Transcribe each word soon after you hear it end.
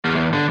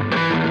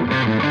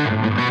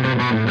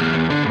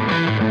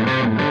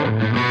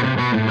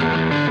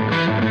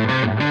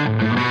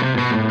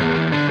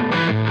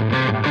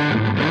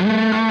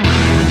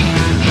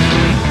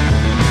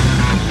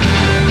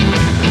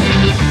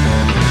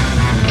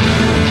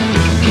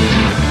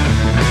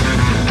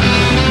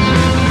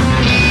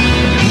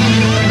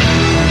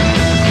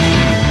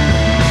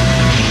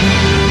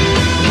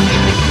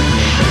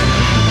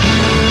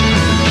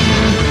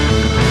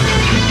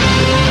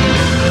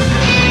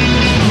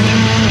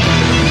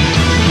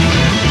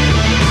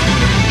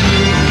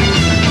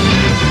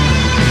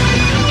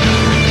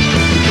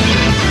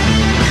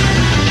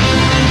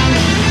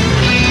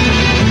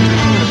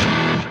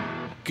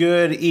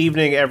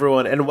evening,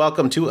 everyone, and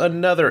welcome to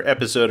another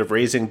episode of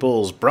Raising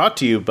Bulls, brought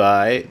to you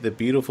by the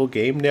Beautiful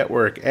Game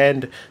Network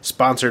and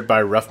sponsored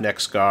by Roughneck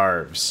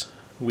Scarves.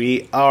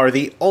 We are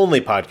the only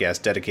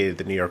podcast dedicated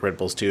to the New York Red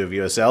Bulls 2 of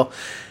USL.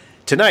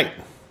 Tonight,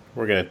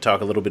 we're going to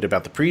talk a little bit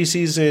about the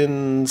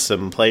preseason,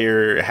 some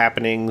player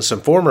happenings,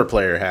 some former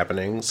player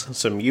happenings,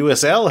 some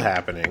USL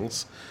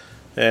happenings,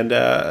 and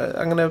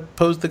I'm going to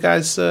pose the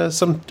guys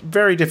some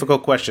very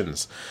difficult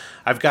questions.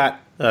 I've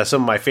got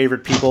some of my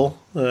favorite people,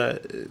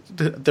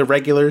 the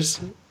regulars,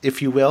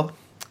 if you will.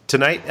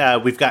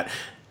 Tonight, we've got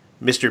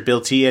Mr.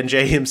 Bill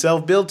TNJ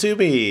himself, Bill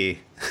Toomey,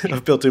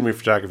 of Bill Toomey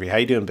Photography. How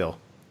you doing, Bill?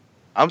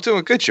 I'm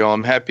doing good, Joe.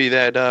 I'm happy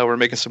that we're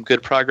making some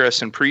good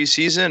progress in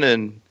preseason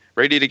and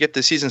ready to get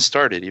the season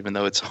started, even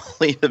though it's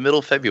only the middle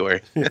of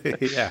February.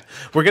 Yeah.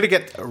 We're going to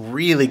get a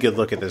really good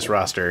look at this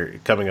roster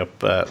coming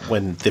up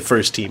when the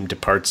first team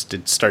departs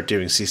to start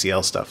doing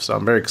CCL stuff, so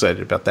I'm very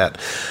excited about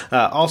that.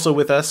 Also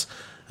with us,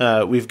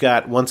 we've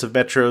got Once of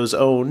Metro's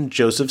own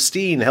Joseph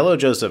Steen. Hello,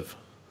 Joseph.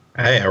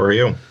 Hey, how are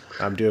you?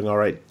 I'm doing all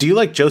right. Do you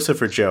like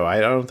Joseph or Joe? I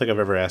don't think I've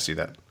ever asked you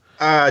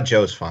that.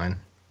 Joe's fine.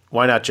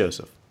 Why not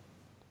Joseph?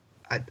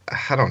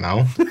 I don't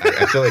know.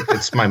 I feel like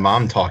it's my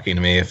mom talking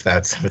to me if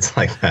it's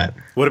like that.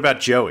 What about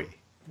Joey?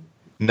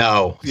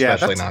 No, Yeah,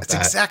 especially that's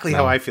that. exactly No.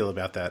 how I feel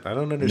about that. I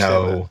don't understand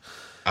No,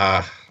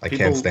 I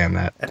can't stand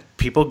that. that.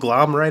 People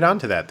glom right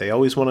onto that. They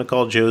always want to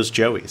call Joe's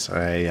Joey's.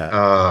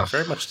 I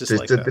very much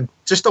dislike that.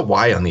 Just the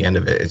Y on the end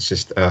of it. It's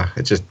just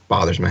it just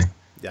bothers me.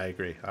 Yeah, I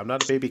agree. I'm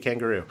not a baby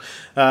kangaroo.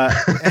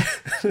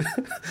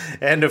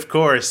 And of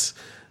course,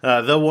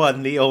 the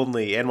one, the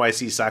only,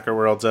 NYC Soccer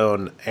World's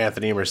own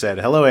Anthony Merced.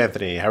 Hello,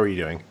 Anthony. How are you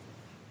doing?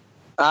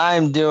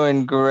 I'm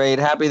doing great.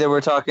 Happy that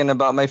we're talking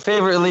about my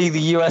favorite league,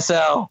 the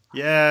USL.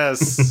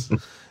 Yes.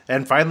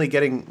 And finally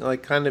getting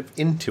kind of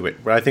into it.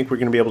 I think we're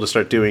going to be able to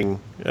start doing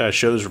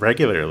shows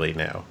regularly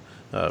now,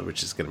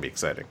 which is going to be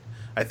exciting.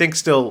 I think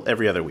still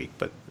every other week,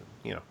 but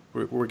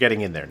we're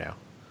getting in there now.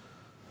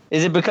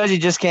 Is it because you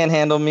just can't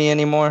handle me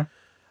anymore?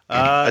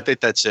 I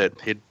think that's it.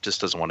 He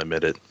just doesn't want to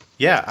admit it.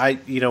 Yeah,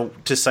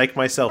 to psych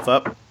myself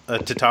up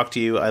to talk to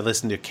you, I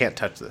listened to Can't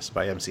Touch This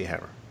by MC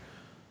Hammer.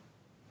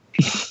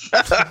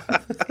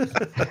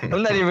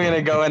 I'm not even going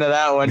to go into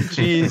that one.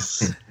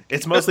 Jeez.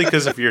 It's mostly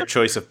because of your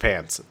choice of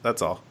pants.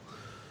 That's all.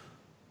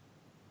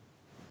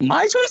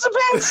 My choice of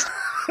pants?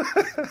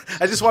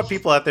 I just want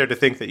people out there to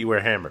think that you wear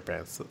Hammer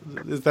pants.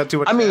 Is that too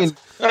much? I mean,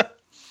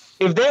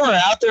 if they were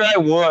out there, I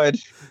would.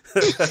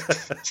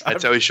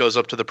 That's how he shows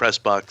up to the press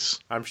box.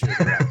 I'm sure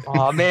you're right.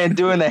 Oh, man,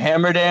 doing the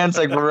hammer dance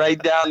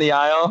right down the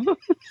aisle.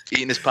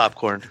 Eating his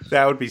popcorn.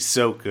 That would be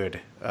so good.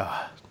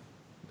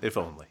 If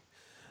only.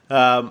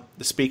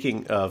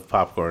 Speaking of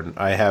popcorn,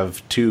 I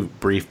have two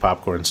brief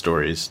popcorn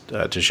stories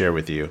to share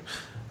with you.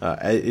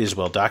 It is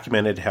well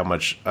documented how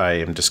much I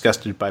am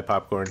disgusted by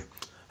popcorn.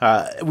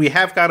 We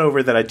have gone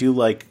over that I do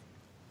like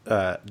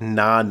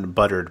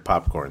non-buttered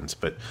popcorns,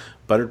 but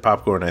buttered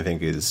popcorn I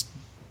think is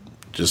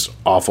just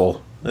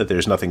awful.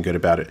 There's nothing good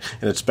about it,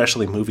 and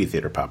especially movie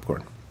theater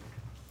popcorn.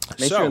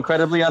 Makes you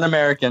incredibly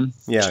un-American.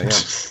 Yeah.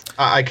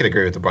 I could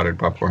agree with the buttered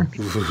popcorn.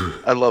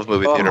 I love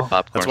movie theater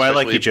popcorn. That's why I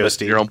like you, Joe Put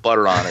Steve. your own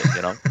butter on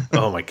it,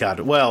 Oh my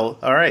God. Well,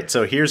 all right.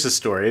 So here's a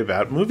story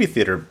about movie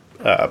theater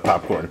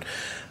popcorn.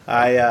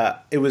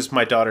 It was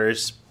my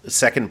daughter's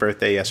second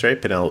birthday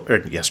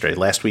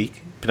last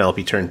week.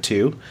 Penelope turned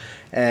 2,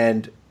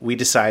 and we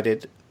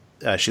decided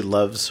she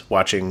loves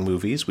watching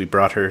movies. We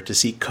brought her to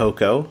see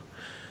Coco.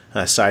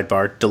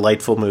 Sidebar,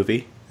 delightful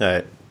movie.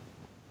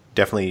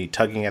 Definitely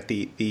tugging at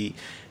the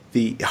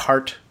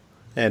heart,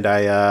 and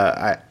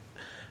I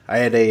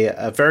had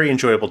a very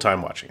enjoyable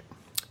time watching it.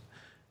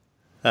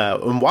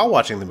 And while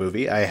watching the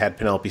movie, I had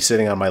Penelope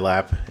sitting on my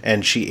lap,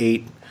 and she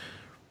ate,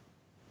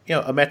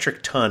 a metric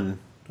ton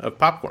of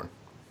popcorn.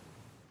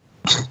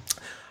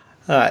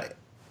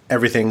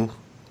 Everything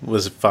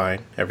was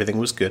fine. Everything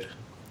was good,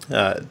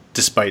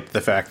 despite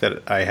the fact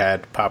that I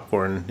had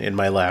popcorn in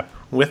my lap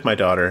with my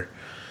daughter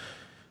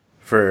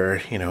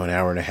for, an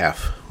hour and a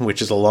half,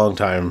 which is a long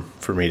time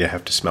for me to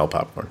have to smell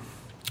popcorn.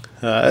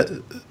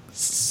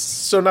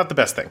 So not the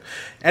best thing.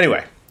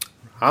 Anyway,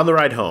 on the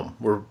ride home,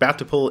 we're about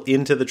to pull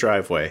into the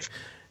driveway,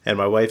 and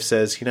my wife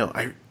says,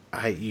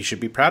 you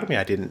should be proud of me.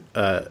 I didn't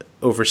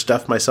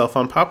overstuff myself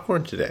on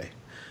popcorn today.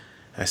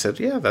 I said,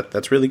 yeah,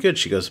 that's really good.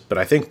 She goes, but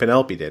I think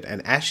Penelope did.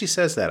 And as she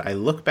says that, I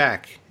look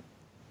back,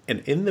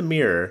 and in the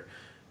mirror,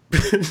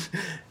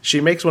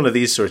 she makes one of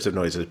these sorts of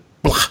noises.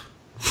 Blah.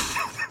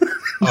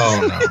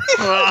 Oh, no.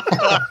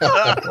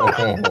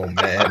 Oh,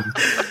 man.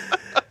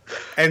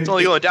 And It's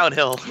only going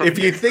downhill. If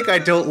you think I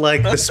don't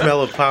like the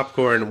smell of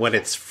popcorn when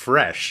it's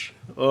fresh,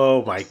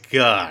 oh my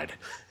God.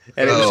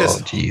 And it was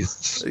just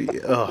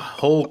jeez.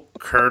 whole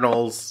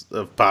kernels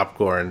of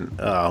popcorn.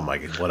 Oh my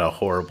God, what a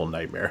horrible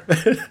nightmare.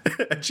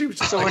 And she was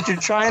just So what you're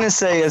trying to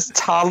say is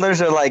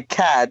toddlers are like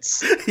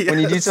cats. Yes. When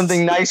you do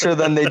something nicer,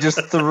 then they just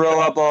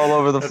throw up all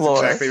over the That's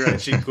floor. exactly right.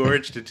 She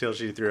gorged until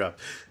she threw up.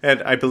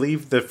 And I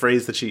believe the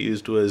phrase that she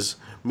used was,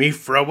 me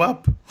throw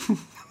up.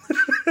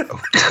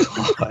 Oh,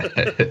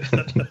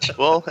 God.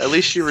 Well, at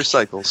least she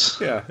recycles.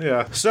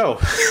 Yeah. So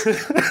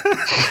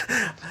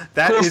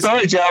that Cool is.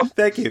 story, Joe.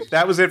 Thank you.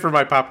 That was it for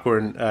my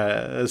popcorn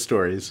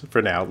stories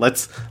for now.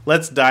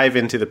 Let's dive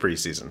into the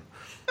preseason.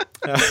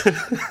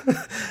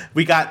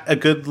 We got a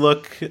good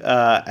look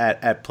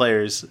at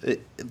players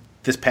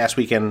this past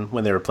weekend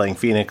when they were playing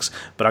Phoenix,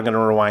 but I'm going to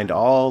rewind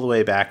all the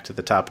way back to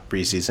the top of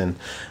preseason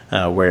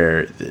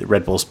where the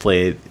Red Bulls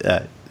played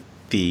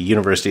the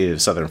University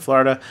of Southern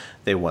Florida.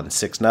 They won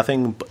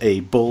 6-0,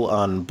 a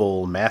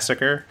bull-on-bull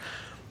massacre.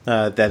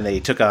 Then they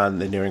took on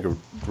the New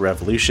England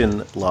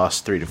Revolution,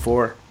 lost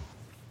 3-4,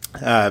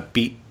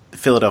 beat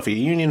Philadelphia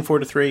Union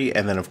 4-3,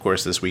 and then of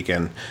course this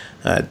weekend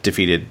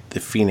defeated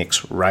the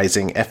Phoenix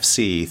Rising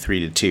FC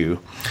 3-2.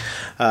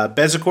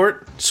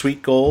 Bezecourt,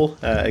 sweet goal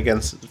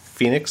against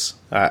Phoenix.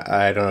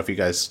 I don't know if you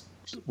guys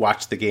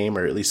watched the game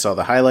or at least saw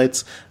the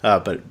highlights,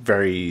 but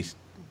very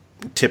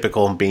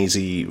typical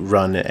Maisie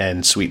run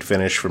and sweet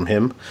finish from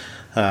him.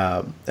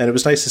 And it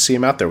was nice to see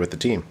him out there with the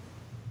team.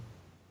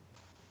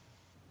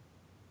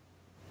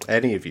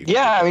 Any of you?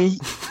 Yeah, I mean,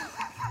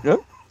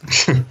 nope.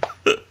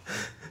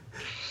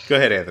 Go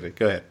ahead, Anthony.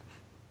 Go ahead.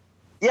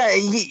 Yeah,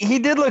 he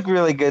did look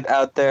really good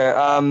out there.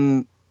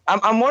 I'm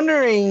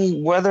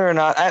wondering whether or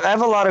not I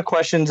have a lot of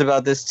questions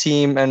about this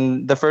team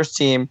and the first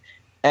team,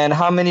 and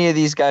how many of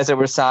these guys that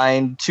were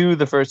signed to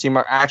the first team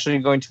are actually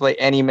going to play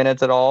any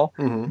minutes at all.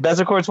 Mm-hmm.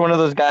 Bezecourt's one of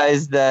those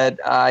guys that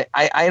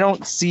I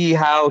don't see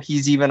how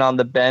he's even on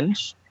the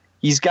bench.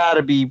 He's got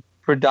to be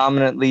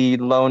predominantly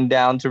loaned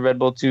down to Red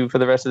Bull 2 for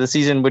the rest of the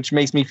season, which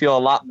makes me feel a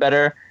lot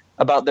better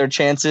about their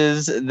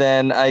chances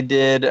than I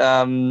did,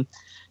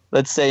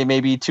 let's say,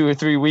 maybe 2 or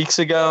 3 weeks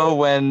ago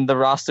when the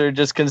roster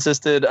just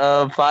consisted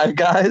of 5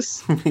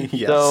 guys.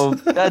 Yes. So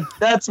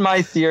that's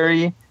my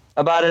theory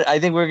about it. I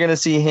think we're going to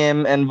see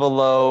him and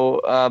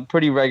Velo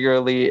pretty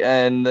regularly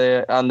and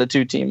on the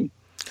 2 team.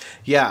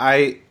 Yeah,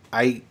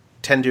 I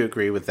tend to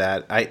agree with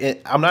that.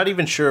 I'm not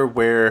even sure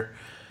where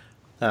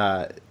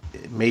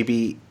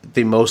maybe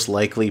the most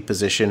likely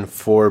position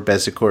for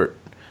Bezecourt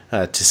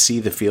to see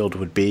the field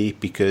would be,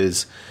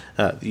 because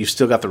you've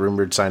still got the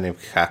rumored signing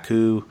of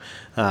Kaku,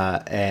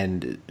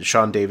 and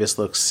Sean Davis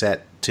looks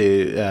set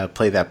to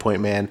play that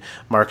point man.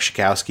 Mark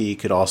Schakowsky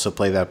could also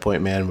play that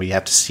point man. We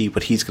have to see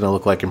what he's going to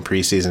look like in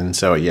preseason.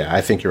 So, yeah,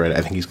 I think you're right. I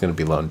think he's going to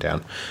be loaned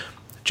down.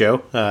 Joe,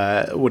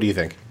 what do you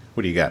think?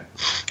 What do you got?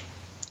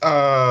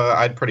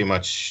 I'd pretty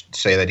much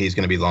say that he's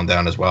going to be loaned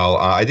down as well.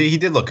 He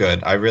did look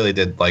good. I really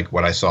did like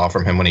what I saw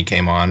from him when he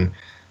came on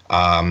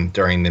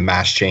during the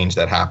mass change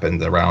that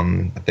happened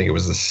around, I think it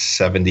was the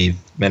 70th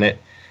minute.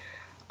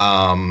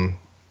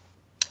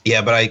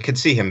 Yeah, but I could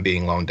see him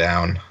being loaned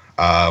down.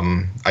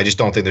 I just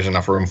don't think there's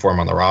enough room for him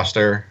on the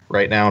roster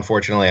right now,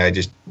 unfortunately. I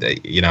just,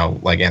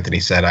 like Anthony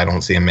said, I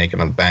don't see him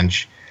making on the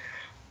bench.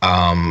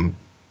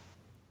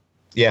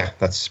 Yeah,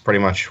 that's pretty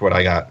much what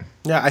I got.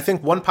 Yeah, I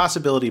think one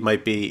possibility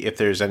might be if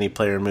there's any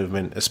player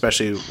movement,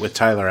 especially with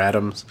Tyler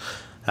Adams,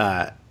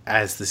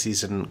 as the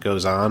season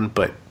goes on.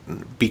 But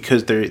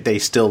because they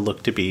still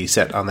look to be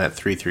set on that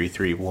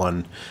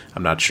 3-3-3-1,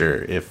 I'm not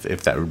sure if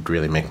that would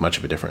really make much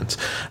of a difference.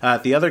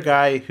 The other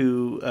guy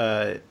who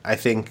I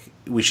think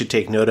we should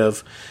take note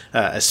of,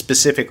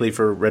 specifically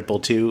for Red Bull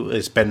 2,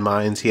 is Ben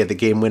Mines. He had the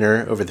game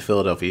winner over the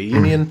Philadelphia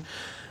Union.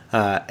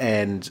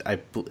 And I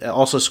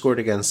also scored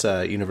against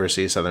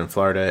University of Southern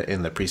Florida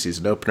in the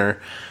preseason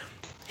opener.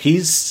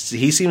 He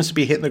seems to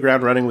be hitting the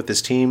ground running with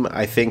this team.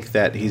 I think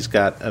that he's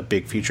got a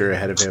big future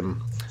ahead of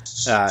him.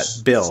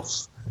 Bill,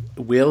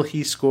 will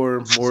he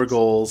score more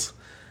goals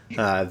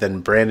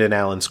than Brandon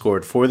Allen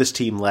scored for this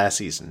team last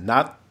season?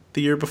 Not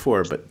the year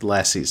before, but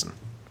last season,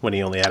 when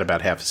he only had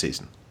about half a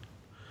season.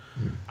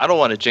 I don't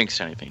want to jinx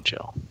anything,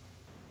 Jill.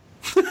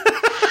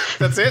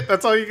 That's it?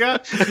 That's all you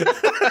got?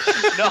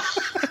 No.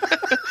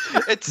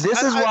 This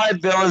is why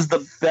Bill is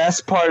the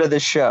best part of the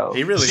show.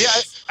 He really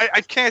is.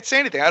 I can't say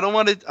anything. I don't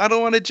want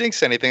to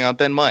jinx anything on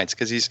Ben Mines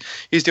because he's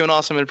doing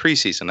awesome in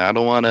preseason. I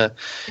don't want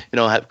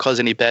to, cause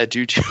any bad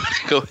juju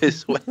to go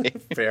his way.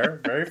 Fair,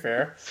 very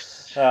fair.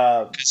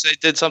 Because I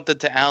did something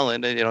to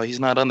Allen, and he's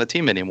not on the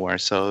team anymore.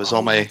 So it was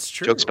all my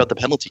jokes about the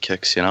penalty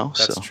kicks.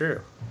 That's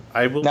true.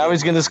 Now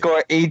he's going to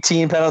score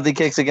 18 penalty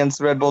kicks against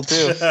Red Bull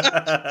 2.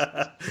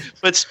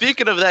 But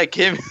speaking of that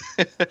game,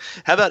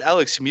 how about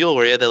Alex Mule,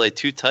 where he had that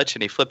 2-touch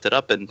and he flipped it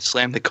up and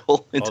slammed the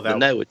goal into the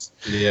net?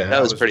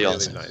 That was pretty really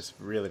awesome. Nice,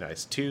 really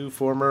nice. 2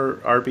 former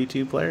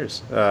RB2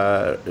 players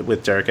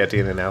with Derek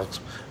Etienne and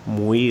Alex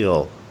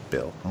Mule.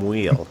 Bill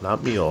Mule,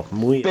 not Mule.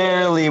 Mule.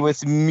 Barely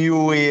with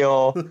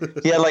Mule.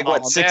 He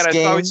had 6 games.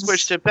 I thought we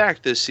switched it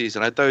back this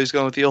season. I thought he was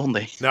going with the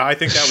only. No, I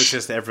think that was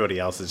just everybody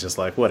else is just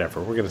like, whatever.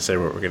 We're going to say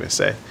what we're going to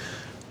say.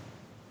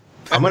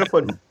 I'm gonna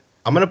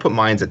put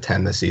Mines at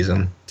 10 this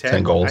season.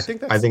 10 goals.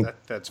 I think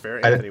that's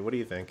fair. Anthony, what do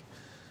you think?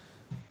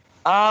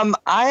 I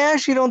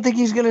actually don't think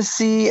he's going to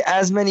see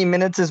as many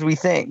minutes as we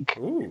think.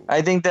 Ooh.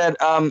 I think that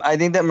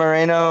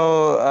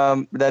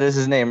Moreno, that is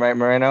his name, right?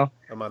 Moreno.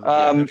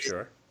 I'm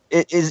sure.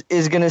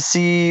 Is going to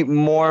see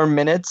more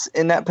minutes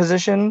in that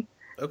position,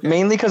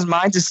 mainly because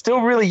Mines is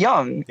still really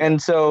young,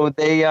 and so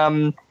they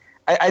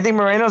I think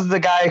Moreno's the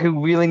guy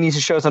who really needs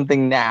to show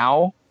something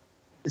now.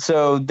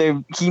 So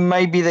he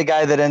might be the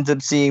guy that ends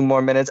up seeing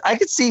more minutes. I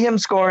could see him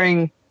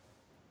scoring,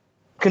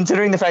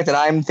 considering the fact that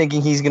I'm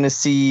thinking he's going to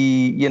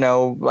see,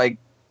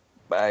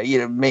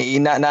 maybe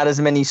not as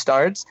many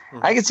starts.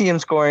 Mm-hmm. I could see him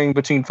scoring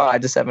between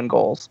 5 to 7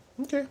 goals.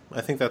 Okay,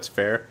 I think that's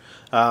fair.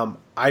 I'm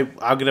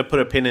going to put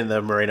a pin in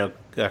the Moreno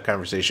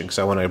conversation because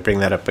I want to bring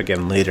that up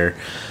again later.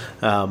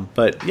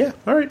 But yeah,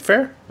 all right,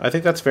 fair. I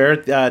think that's fair.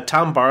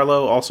 Tom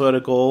Barlow also had a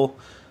goal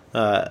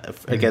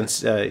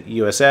against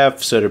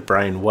USF. So did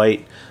Brian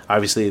White.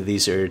 Obviously,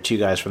 these are 2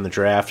 guys from the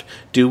draft.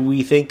 Do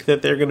we think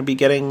that they're going to be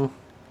getting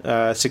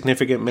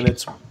significant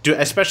minutes?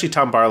 Especially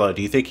Tom Barlow.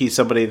 Do you think he's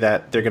somebody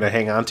that they're going to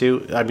hang on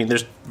to? I mean,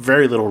 there's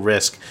very little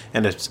risk,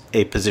 and it's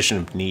a position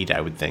of need,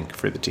 I would think,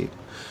 for the team.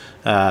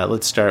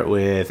 Let's start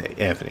with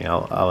Anthony.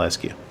 I'll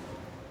ask you.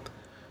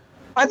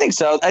 I think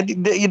so.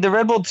 The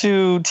Red Bull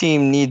 2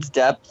 team needs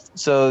depth,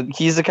 so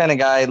he's the kind of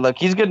guy. Look,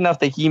 he's good enough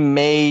that he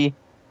may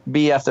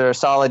be, after a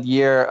solid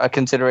year, a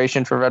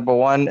consideration for Red Bull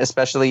 1,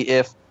 especially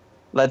if,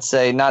 let's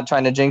say, not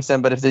trying to jinx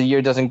them, but if the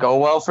year doesn't go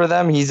well for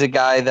them, he's a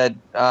guy that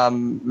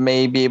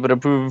may be able to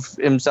prove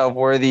himself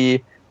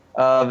worthy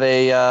of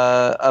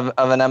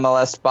an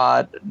MLS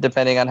spot,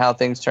 depending on how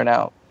things turn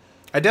out.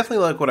 I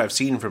definitely like what I've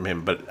seen from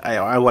him, but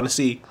I want to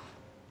see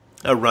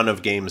a run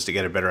of games to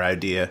get a better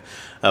idea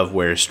of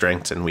where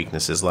strengths and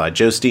weaknesses lie.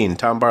 Joe Steen,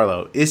 Tom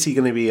Barlow, is he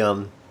going to be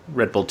on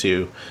Red Bull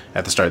 2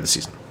 at the start of the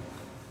season?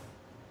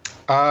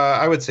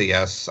 I would say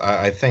yes.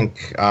 I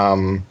think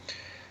we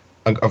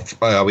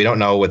don't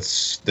know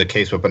what's the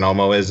case with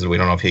Bonomo is. We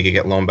don't know if he could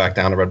get loaned back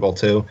down to Red Bull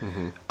 2.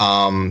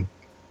 Mm-hmm.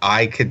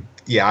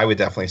 I would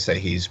definitely say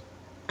he's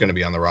going to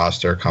be on the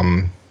roster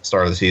come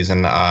start of the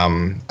season.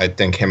 I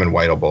think him and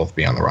White will both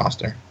be on the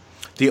roster.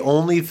 The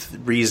only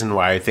reason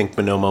why I think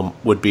Bonomo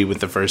would be with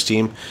the first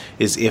team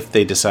is if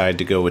they decide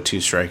to go with 2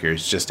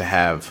 strikers, just to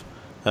have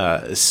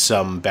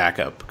some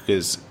backup,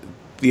 because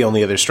the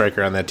only other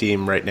striker on that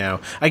team right now,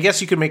 I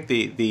guess you could make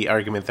the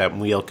argument that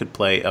Wheel could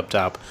play up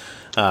top,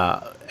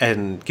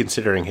 and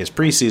considering his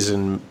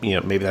preseason,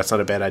 maybe that's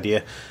not a bad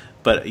idea,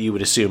 but you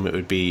would assume it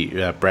would be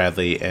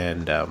Bradley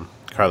and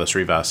Carlos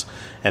Rivas,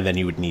 and then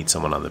you would need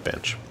someone on the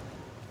bench.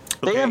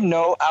 They have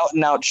no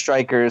out-and-out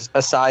strikers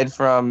aside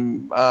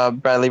from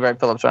Bradley Wright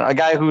Phillips, a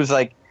guy who's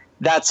like,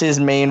 that's his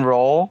main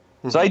role.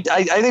 Mm-hmm. So I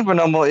think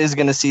Bonomo is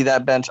going to see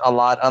that bench a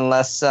lot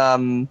unless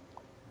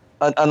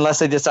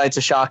they decide to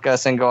shock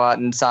us and go out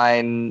and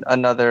sign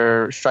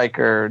another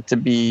striker to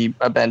be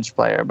a bench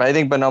player. But I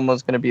think Bonomo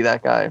is going to be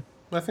that guy.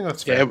 I think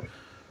that's fair. Yeah,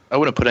 I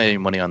wouldn't put any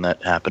money on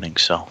that happening,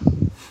 so.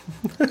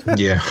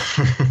 Yeah.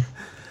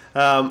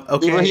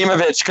 Okay.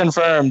 Ibrahimovic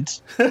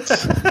confirmed.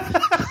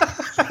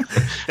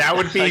 That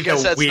would be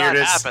the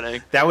weirdest.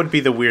 That would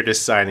be the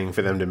weirdest signing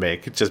for them to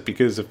make, just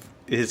because of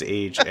his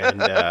age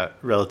and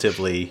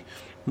relatively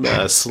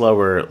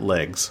slower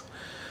legs.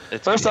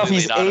 First off,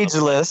 he's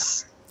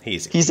ageless.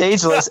 He's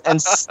ageless,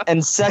 and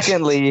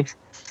secondly,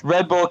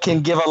 Red Bull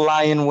can give a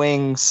lion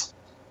wings.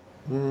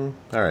 All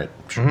right.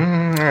 All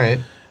right.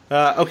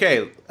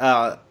 Okay.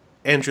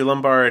 Andrew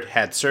Lombard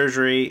had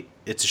surgery.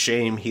 It's a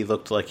shame. He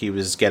looked like he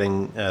was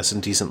getting some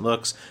decent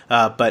looks,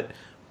 but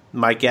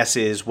my guess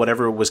is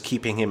whatever was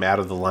keeping him out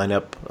of the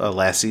lineup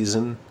last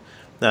season,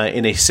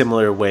 in a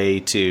similar way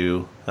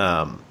to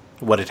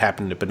what had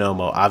happened to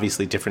Bonomo.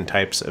 Obviously, different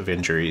types of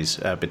injuries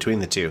between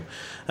the two,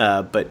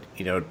 but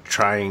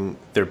trying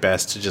their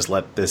best to just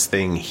let this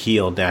thing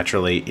heal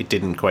naturally. It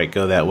didn't quite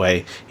go that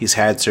way. He's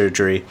had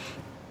surgery.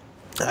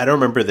 I don't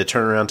remember the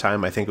turnaround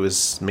time. I think it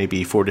was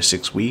maybe 4 to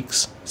 6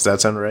 weeks. Does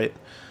that sound right?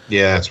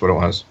 Yeah, that's what it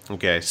was.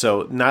 Okay,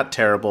 so not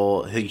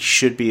terrible. He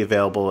should be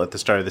available at the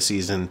start of the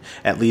season,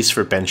 at least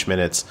for bench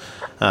minutes.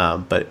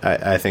 But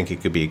I think it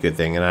could be a good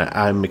thing, and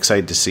I'm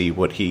excited to see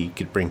what he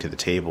could bring to the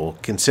table,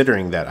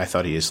 considering that I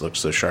thought he just looked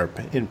so sharp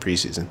in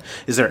preseason.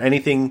 Is there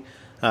anything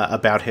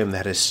about him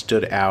that has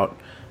stood out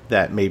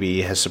that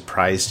maybe has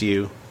surprised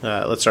you?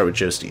 Let's start with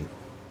Joe Steen.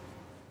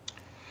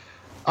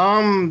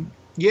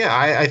 Yeah,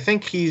 I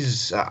think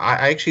he's.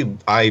 I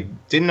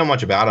didn't know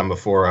much about him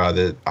before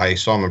I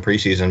saw him in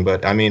preseason,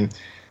 but I mean,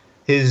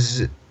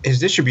 his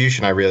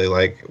distribution I really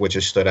like, which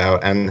has stood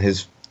out, and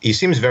he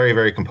seems very,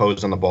 very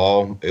composed on the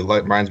ball. It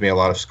reminds me a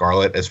lot of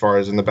Scarlett as far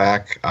as in the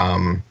back.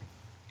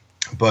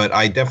 But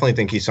I definitely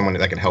think he's someone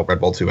that can help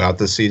Red Bull 2 out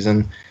this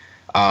season,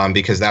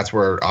 because that's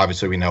where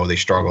obviously we know they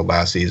struggled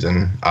last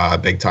season,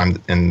 big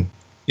time in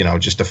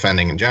just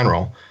defending in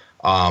general,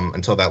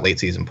 until that late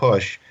season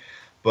push.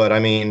 But I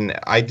mean,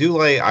 I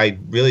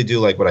really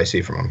do like what I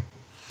see from him.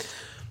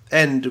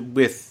 And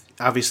with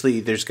obviously,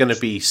 there's going to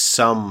be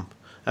some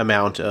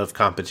amount of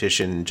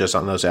competition just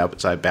on those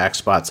outside back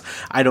spots.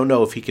 I don't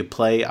know if he could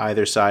play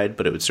either side,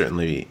 but it would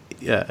certainly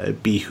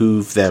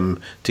behoove them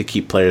to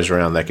keep players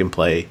around that can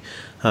play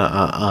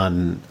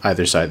on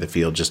either side of the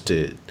field,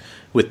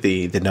 with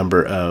the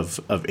number of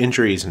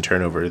injuries and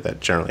turnover that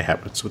generally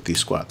happens with these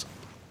squads.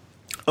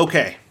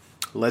 Okay.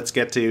 Let's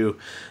get to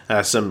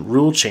some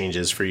rule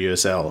changes for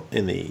USL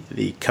in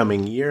the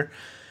coming year.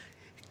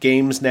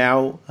 games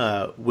now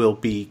will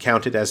be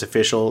counted as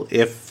official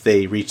if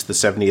they reach the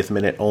 70th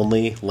minute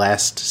only.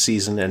 Last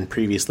season and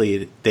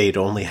previously, they'd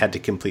only had to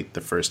complete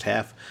the first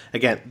half.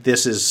 Again,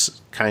 this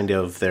is kind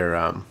of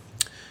their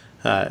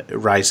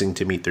rising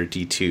to meet their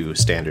D2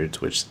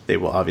 standards, which they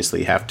will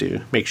obviously have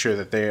to make sure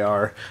that they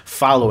are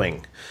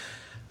following.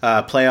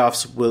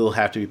 Playoffs will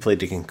have to be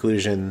played to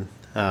conclusion.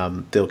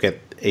 They'll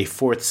get a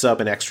fourth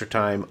sub in extra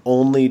time.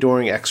 Only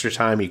during extra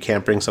time. You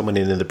can't bring someone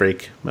in the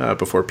break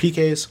before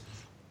PKs.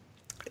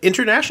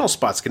 International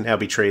spots can now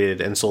be traded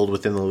and sold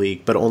within the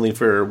league, but only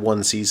for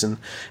one season.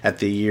 At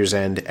the year's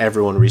end,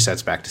 everyone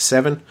resets back to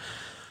 7.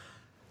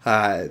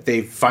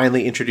 They've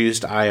finally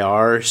introduced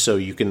IR, so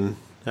you can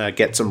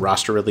get some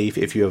roster relief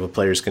if you have a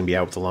player who's going to be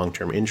out with a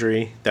long-term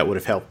injury. That would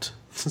have helped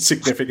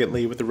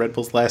significantly with the Red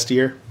Bulls last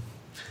year.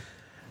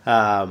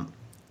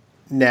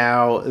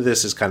 Now,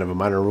 this is kind of a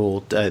minor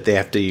rule. They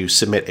have to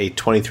submit a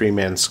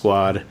 23-man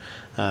squad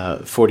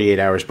 48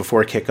 hours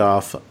before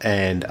kickoff,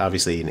 and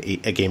obviously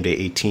a game day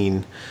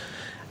 18.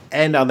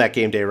 And on that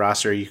game day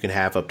roster, you can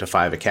have up to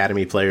 5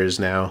 academy players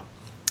now.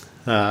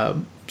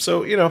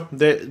 So,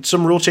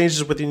 some rule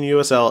changes within the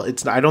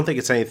USL. I don't think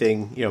it's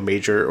anything,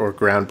 major or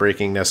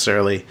groundbreaking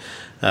necessarily,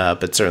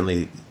 but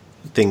certainly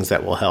things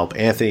that will help.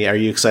 Anthony, are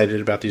you excited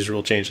about these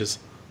rule changes?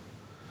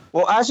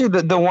 Well,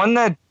 actually, the one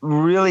that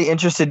really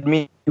interested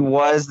me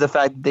was the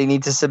fact that they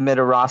need to submit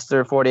a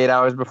roster 48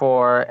 hours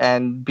before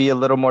and be a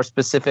little more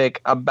specific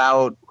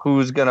about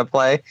who's going to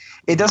play.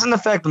 It doesn't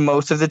affect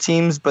most of the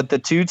teams, but the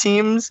 2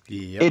 teams,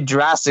 It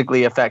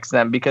drastically affects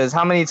them, because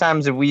how many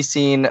times have we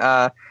seen,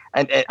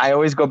 and I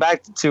always go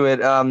back to it,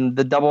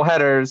 the double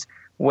headers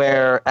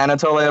where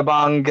Anatole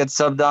Abang gets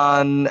subbed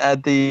on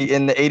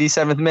in the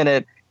 87th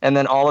minute, and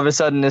then all of a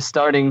sudden is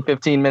starting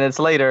 15 minutes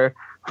later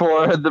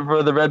for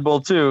the Red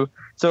Bull 2.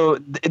 So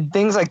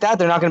things like that,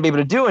 they're not going to be able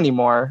to do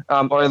anymore,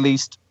 or at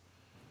least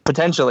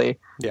potentially,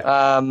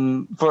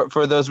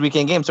 for those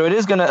weekend games. So it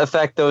is going to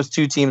affect those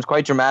 2 teams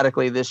quite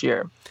dramatically this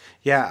year.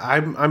 Yeah,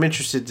 I'm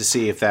interested to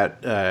see if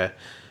that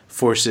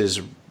forces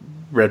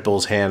Red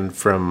Bull's hand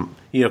from,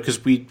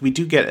 because we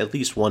do get at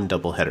least one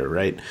doubleheader,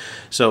 right?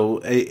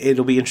 So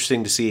it'll be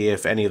interesting to see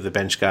if any of the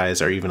bench guys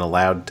are even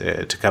allowed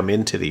to come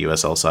into the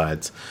USL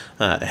sides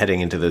heading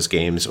into those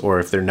games,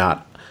 or if they're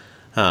not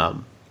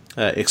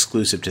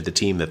exclusive to the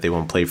team that they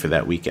won't play for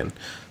that weekend.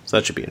 So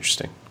that should be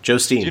interesting. Joe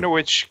Steen. Do you know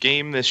which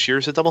game this year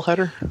is a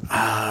doubleheader?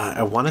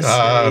 I want to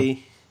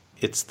say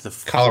it's the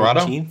Colorado?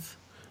 14th,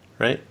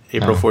 right?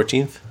 April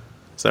 14th.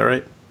 Is that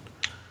right?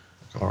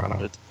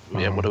 Colorado.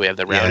 Yeah, what do we have?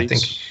 The Rowdies? Yeah, I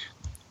think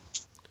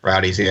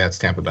Rowdies, it's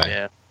Tampa Bay.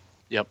 Yeah.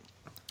 Yep.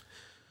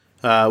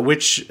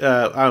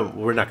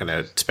 We're not going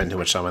to spend too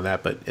much time on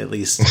that, but at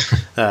least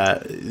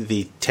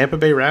the Tampa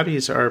Bay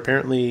Rowdies are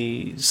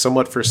apparently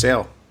somewhat for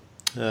sale,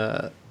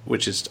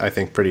 which is, I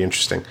think, pretty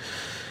interesting.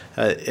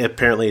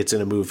 Apparently, it's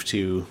in a move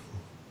to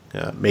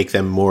make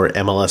them more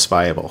MLS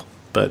viable,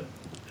 but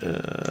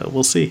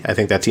we'll see. I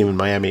think that team in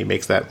Miami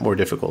makes that more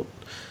difficult.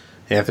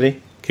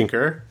 Anthony,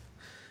 concur?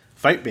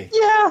 Fight me.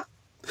 Yeah.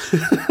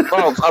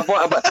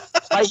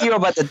 Fight you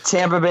about the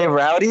Tampa Bay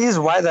Rowdies?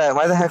 Why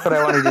the heck would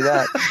I want to do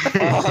that?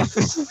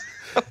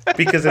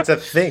 Because it's a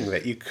thing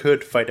that you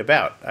could fight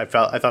about. I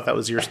thought that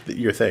was your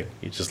thing.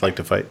 You just like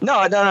to fight. No.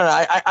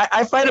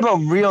 I fight about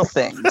real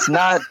things,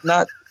 not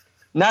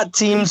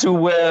teams who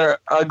wear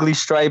ugly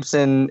stripes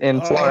in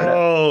Florida.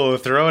 Oh,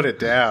 throwing it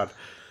down.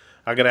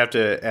 I'm gonna have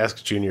to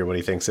ask Junior what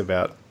he thinks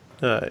about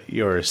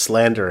your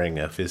slandering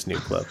of his new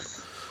club.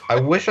 I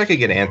wish I could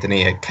get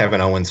Anthony a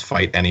Kevin Owens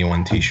Fight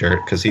Anyone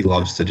t-shirt, because he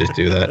loves to just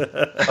do that.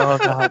 Oh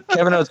God,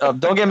 Kevin Owens!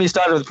 Don't get me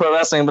started with pro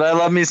wrestling, but I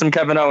love me some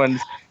Kevin Owens.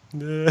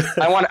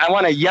 I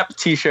want a Yep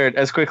t-shirt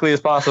as quickly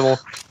as possible.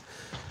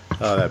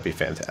 Oh, that'd be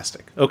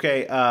fantastic.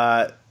 Okay,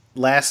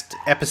 last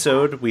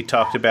episode we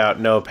talked about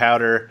Noah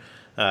Powder.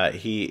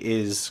 He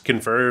is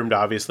confirmed,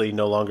 obviously,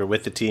 no longer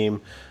with the team.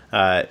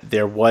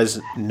 There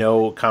was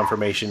no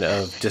confirmation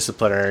of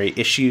disciplinary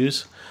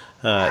issues.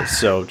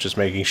 So just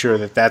making sure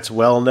that that's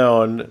well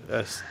known,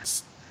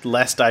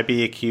 lest I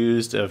be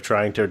accused of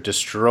trying to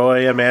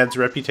destroy a man's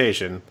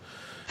reputation.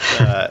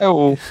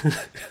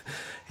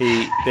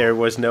 There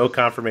was no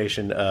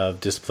confirmation of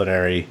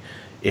disciplinary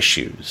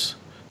issues.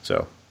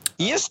 So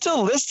he is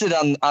still listed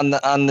on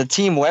the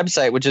team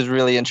website, which is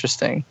really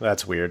interesting.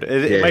 That's weird.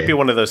 It might be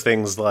one of those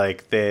things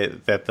like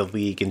that the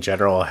league in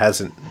general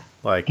hasn't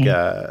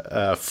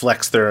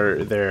flexed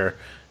their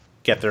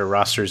get their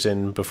rosters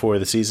in before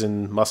the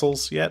season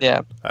muscles yet.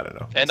 Yeah. I don't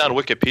know. And on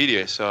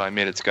Wikipedia, so I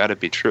mean, it's got to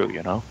be true,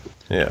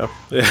 Yeah.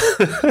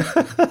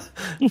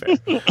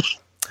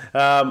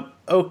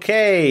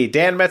 Okay,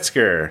 Dan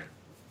Metzger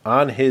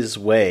on his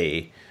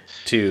way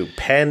to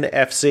Penn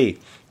FC.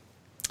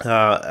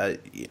 A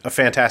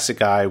fantastic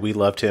guy. We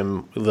loved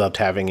him. We loved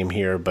having him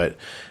here, but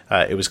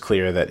it was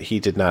clear that he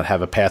did not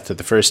have a path to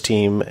the first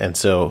team, and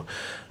so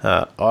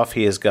off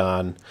he has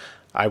gone.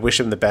 I wish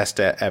him the best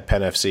at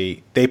Penn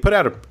FC. They put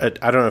out I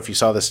don't know if you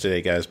saw this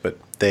today, guys, but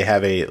they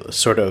have a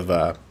sort of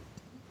a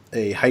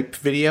hype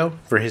video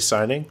for his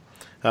signing.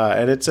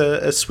 And it's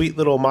a sweet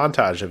little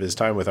montage of his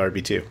time with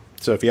RB2.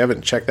 So if you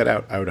haven't checked that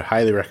out, I would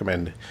highly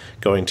recommend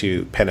going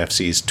to Penn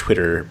FC's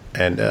Twitter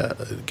and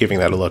giving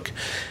that a look.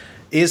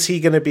 Is he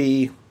going to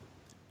be...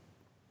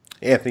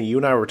 Anthony, you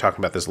and I were talking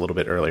about this a little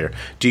bit earlier.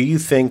 Do you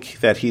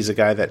think that he's a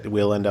guy that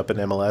will end up in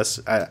MLS?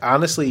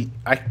 Honestly,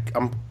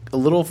 I'm a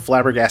little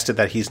flabbergasted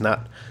that he's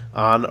not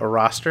on a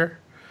roster,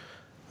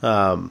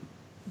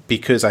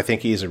 because I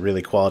think he's a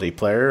really quality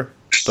player.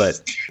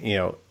 But,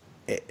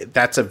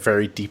 that's a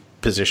very deep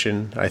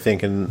position, I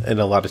think, in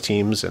a lot of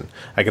teams, and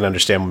I can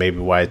understand maybe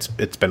why it's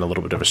been a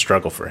little bit of a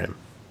struggle for him.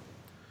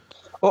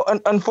 Well,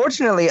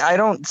 unfortunately, I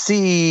don't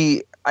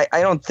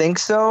think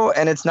so,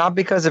 and it's not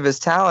because of his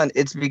talent.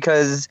 It's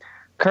because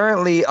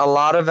currently a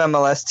lot of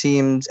MLS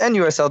teams, and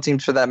USL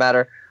teams for that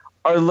matter,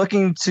 are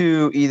looking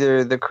to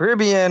either the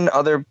Caribbean,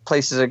 other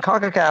places in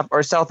CONCACAF,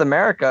 or South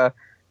America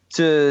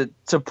to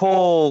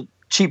pull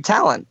cheap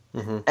talent.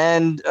 Mm-hmm.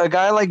 And a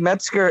guy like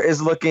Metzger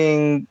is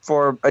looking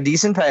for a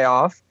decent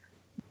payoff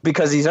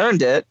because he's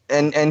earned it,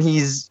 and he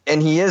is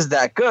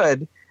that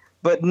good.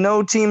 But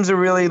no teams are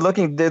really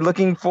looking. They're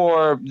looking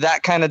for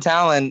that kind of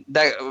talent,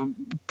 that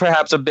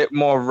perhaps a bit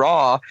more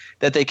raw,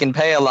 that they can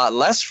pay a lot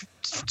less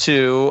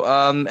to.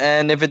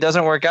 And if it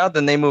doesn't work out,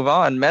 then they move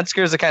on.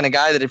 Metzger is the kind of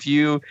guy that if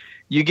you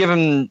give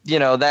him,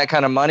 that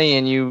kind of money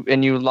and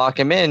you lock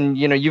him in,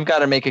 you've got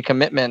to make a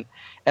commitment.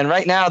 And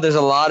right now, there's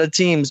a lot of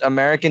teams,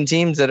 American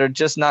teams, that are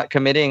just not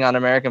committing on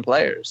American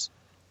players.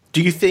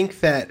 Do you think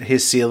that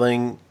his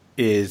ceiling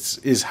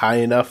is high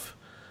enough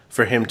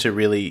for him to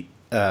really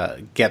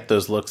get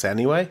those looks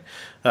anyway?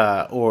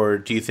 Or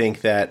do you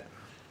think that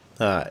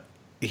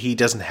he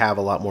doesn't have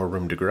a lot more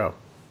room to grow?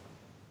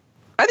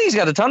 I think he's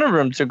got a ton of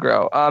room to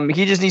grow.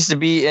 He just needs to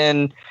be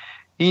in.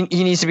 He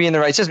needs to be in the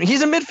right system.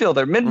 He's a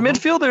midfielder.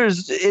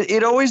 Midfielders.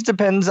 It always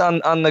depends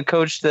on the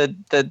coach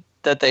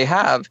that they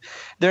have.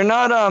 They're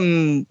not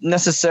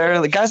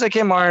necessarily, guys like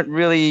him aren't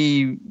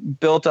really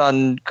built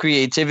on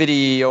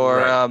creativity or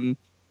right.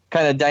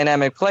 Kind of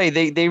dynamic play.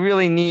 They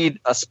really need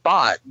a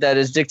spot that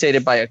is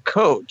dictated by a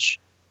coach.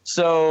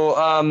 So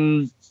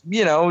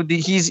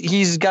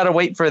he's got to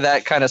wait for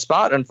that kind of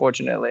spot,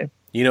 unfortunately.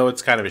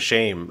 It's kind of a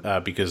shame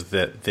because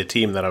the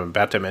team that I'm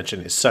about to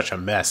mention is such a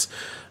mess.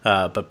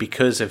 But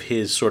because of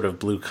his sort of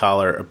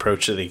blue-collar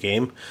approach to the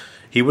game,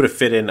 he would have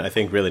fit in, I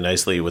think, really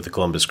nicely with the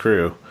Columbus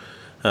Crew.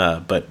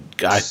 But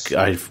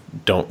I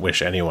don't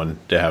wish anyone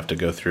to have to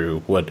go through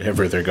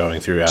whatever they're going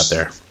through out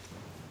there.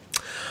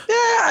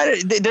 Yeah,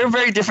 they're a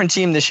very different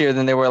team this year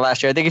than they were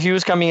last year. I think if he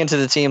was coming into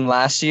the team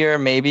last year,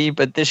 maybe.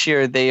 But this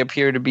year, they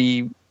appear to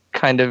be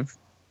kind of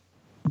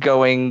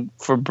going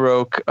for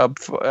broke up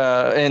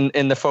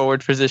in the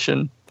forward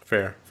position.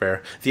 Fair.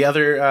 The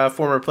other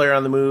former player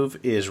on the move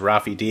is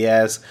Rafi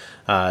Diaz.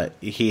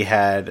 He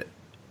had,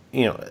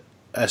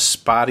 a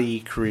spotty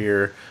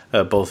career,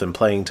 both in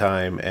playing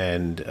time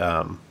and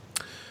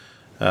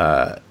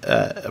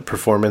a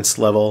performance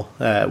level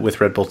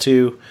with Red Bull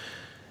 2.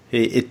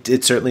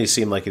 It certainly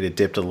seemed like it had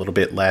dipped a little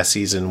bit last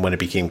season when it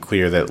became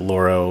clear that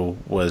Loro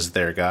was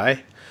their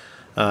guy.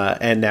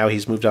 And now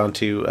he's moved on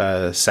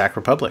to Sac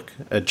Republic.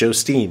 Joe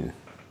Steen,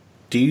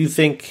 do you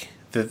think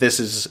that this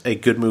is a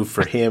good move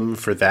for him,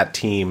 for that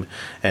team?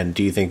 And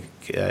do you think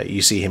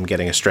you see him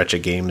getting a stretch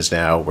of games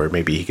now where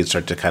maybe he could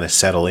start to kind of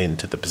settle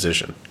into the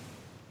position?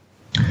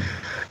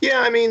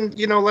 Yeah,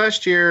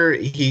 last year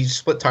he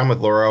split time with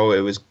Loro. It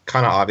was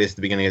kind of obvious at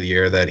the beginning of the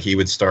year that he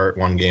would start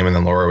one game and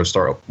then Loro would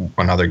start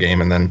another game.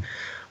 And then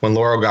when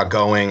Loro got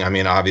going,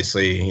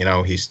 obviously,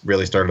 he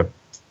really started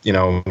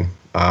to,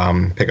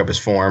 pick up his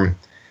form.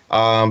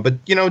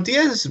 But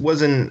Diaz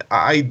wasn't.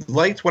 I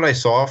liked what I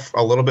saw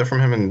a little bit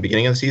from him in the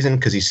beginning of the season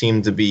because he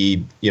seemed to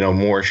be,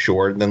 more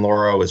assured than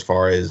Loro as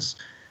far as,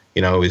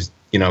 his,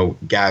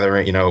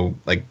 gathering,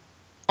 like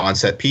on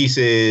set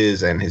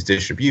pieces and his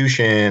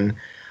distribution.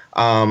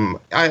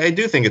 I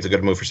do think it's a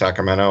good move for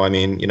Sacramento.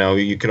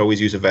 You could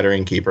always use a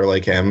veteran keeper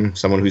like him,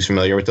 someone who's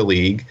familiar with the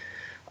league.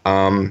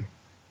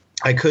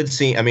 I could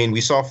see.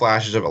 We saw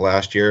flashes of it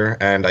last year,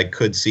 and I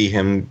could see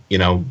him,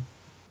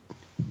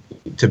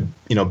 to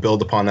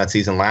build upon that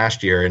season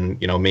last year and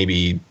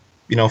maybe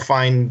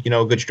find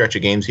a good stretch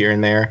of games here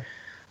and there.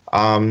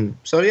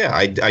 So yeah,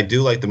 I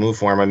do like the move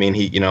for him.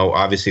 He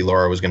obviously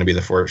Loro was going to be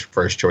the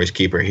first choice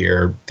keeper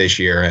here this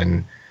year,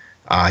 and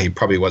he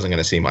probably wasn't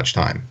going to see much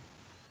time.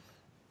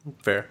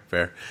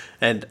 Fair.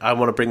 And I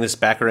want to bring this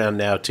back around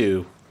now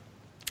to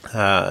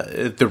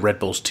the Red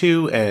Bulls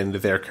 2 and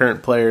their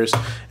current players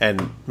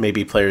and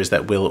maybe players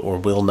that will or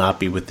will not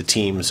be with the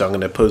team. So I'm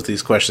going to pose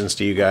these questions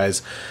to you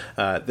guys.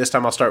 This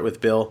time I'll start with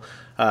Bill.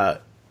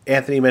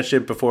 Anthony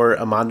mentioned before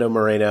Amando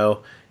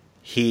Moreno.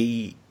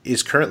 He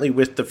is currently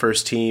with the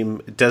first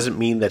team. It doesn't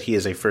mean that he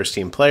is a first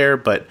team player,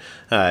 but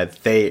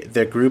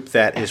the group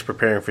that is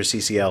preparing for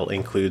CCL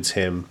includes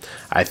him.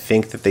 I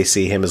think that they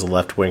see him as a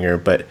left winger,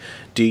 but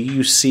do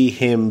you see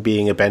him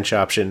being a bench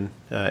option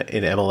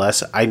in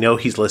MLS? I know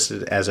he's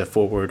listed as a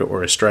forward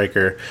or a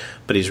striker,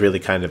 but he's really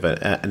kind of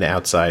an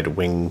outside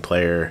wing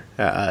player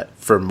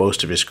for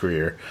most of his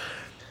career.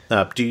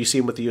 Do you see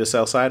him with the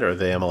USL side or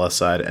the MLS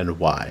side, and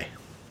why?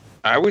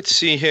 I would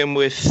see him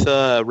with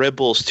Red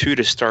Bulls 2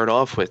 to start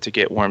off with, to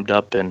get warmed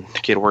up and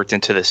get worked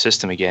into the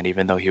system again,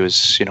 even though he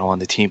was, on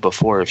the team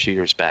before a few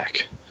years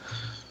back.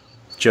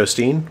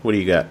 Josteen, what do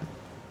you got?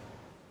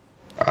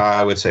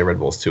 I would say Red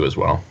Bulls 2 as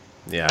well.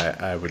 Yeah,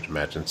 I would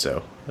imagine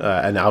so.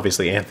 And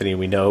obviously, Anthony,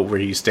 we know where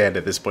you stand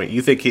at this point.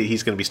 You think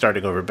he's going to be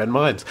starting over Ben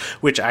Mines,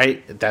 which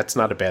that's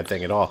not a bad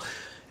thing at all.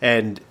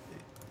 And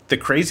the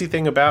crazy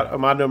thing about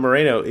Amando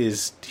Moreno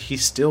is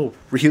he's still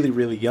really,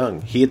 really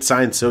young. He had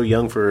signed so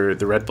young for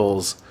the Red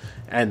Bulls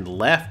and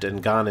left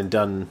and gone and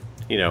done,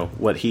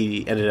 what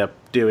he ended up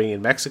doing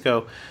in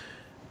Mexico.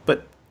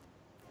 But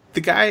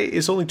the guy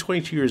is only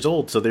 22 years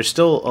old, so there's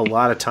still a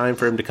lot of time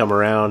for him to come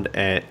around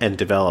and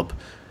develop.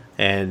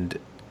 And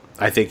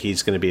I think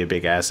he's going to be a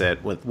big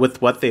asset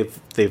with what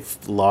they've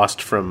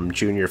lost from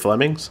Junior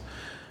Flemings.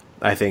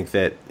 I think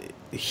that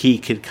he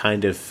could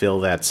kind of fill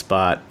that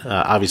spot.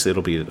 Obviously,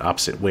 it'll be an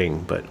opposite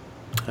wing, but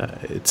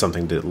it's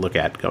something to look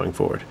at going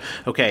forward.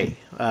 Okay,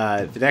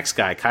 the next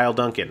guy, Kyle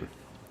Duncan.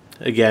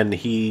 Again,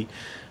 he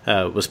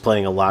was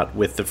playing a lot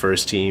with the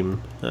first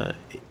team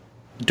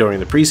during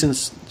the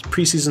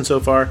preseason so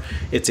far.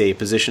 It's a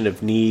position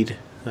of need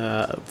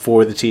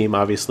for the team,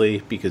 obviously,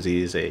 because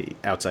he is a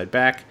outside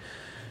back.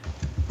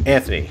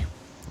 Anthony,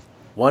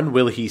 1,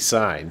 will he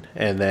sign?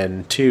 And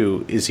then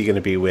 2, is he going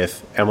to be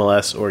with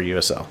MLS or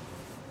USL?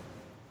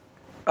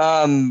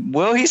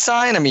 Will he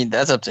sign? I mean,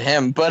 that's up to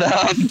him. But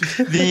I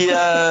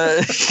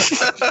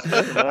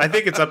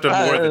think it's up to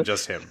more than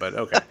just him. But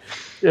okay.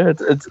 Yeah,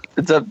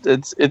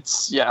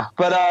 it's yeah.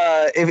 But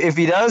if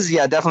he does,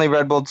 yeah, definitely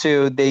Red Bull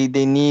 2. They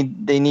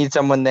need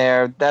someone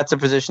there. That's a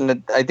position that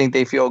I think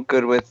they feel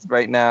good with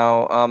right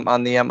now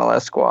on the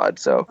MLS squad.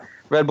 So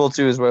Red Bull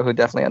 2 is where he'll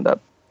definitely end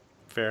up.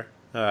 Fair.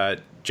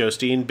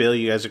 Josteen, Bill,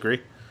 you guys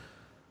agree?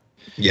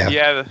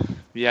 Yeah,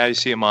 you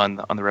see him on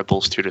the Red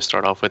Bulls 2 to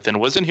start off with. And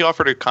wasn't he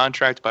offered a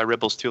contract by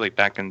Red Bulls 2 like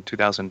back in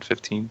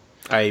 2015?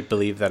 I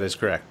believe that is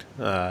correct.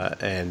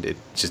 And it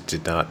just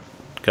did not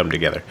come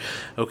together.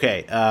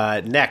 Okay,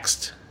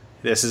 next.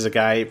 This is a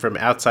guy from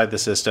outside the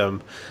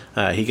system.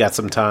 He got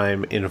some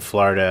time in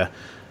Florida.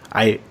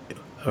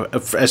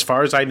 As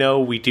far as I know,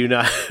 we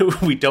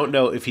don't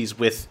know if he's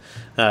with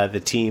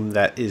the team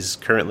that is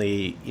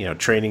currently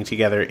training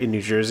together in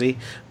New Jersey.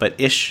 But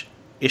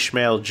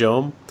Ishmael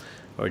Jome,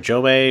 or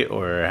Jome,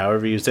 or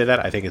however you say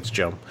that, I think it's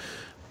Jome.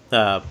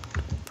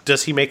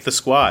 Does he make the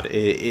squad?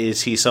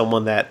 Is he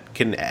someone that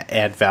can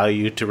add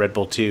value to Red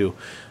Bull 2?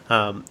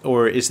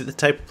 Or is it the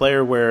type of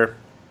player where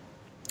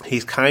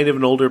he's kind of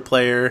an older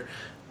player,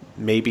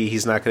 maybe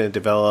he's not going to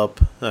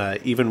develop,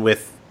 even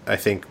with, I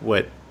think,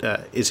 what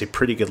is a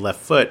pretty good left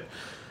foot?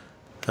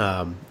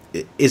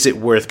 Is it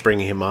worth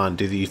bringing him on?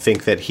 Do you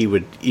think that he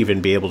would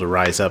even be able to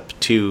rise up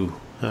to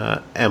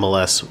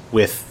MLS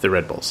with the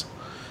Red Bulls?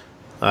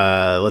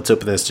 Let's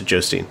open this to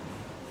Josteen.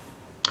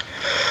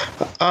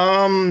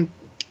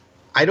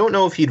 I don't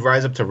know if he'd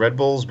rise up to Red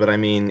Bulls, but I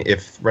mean,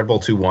 if Red Bull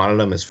 2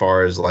 wanted him as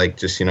far as like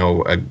just, a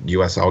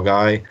USL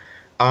guy,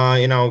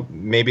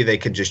 maybe they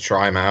could just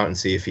try him out and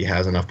see if he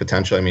has enough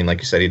potential. I mean, like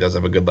you said, he does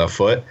have a good left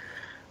foot.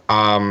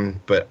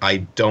 But I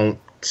don't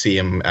see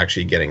him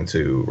actually getting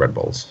to Red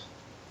Bulls.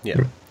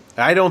 Yeah.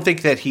 I don't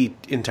think that he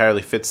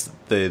entirely fits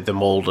the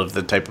mold of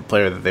the type of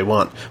player that they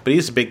want, but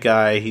he's a big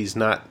guy. He's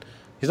not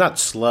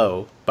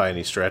slow by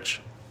any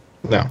stretch.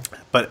 No.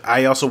 But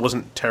I also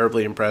wasn't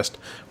terribly impressed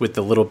with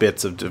the little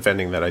bits of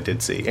defending that I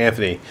did see.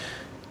 Anthony,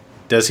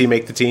 does he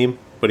make the team?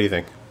 What do you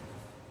think?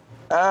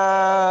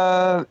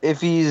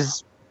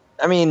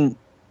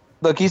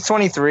 Look, he's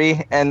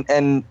 23,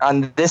 and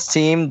on this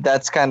team,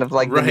 that's kind of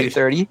like the new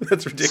 30.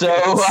 That's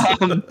ridiculous.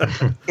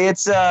 So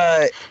it's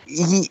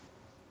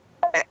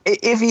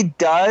if he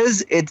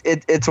does,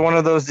 it's one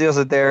of those deals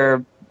that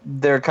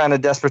they're kind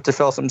of desperate to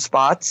fill some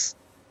spots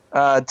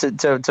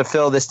to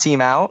fill this team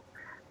out.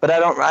 But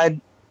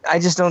I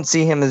just don't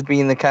see him as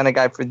being the kind of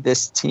guy for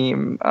this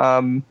team.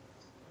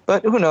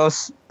 But who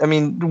knows? I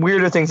mean,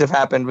 weirder things have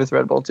happened with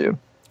Red Bull too.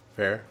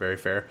 Fair, very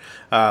fair.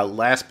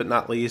 Last but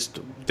not least,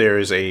 there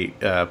is a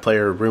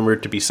player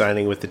rumored to be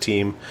signing with the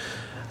team,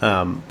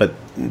 but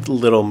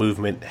little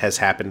movement has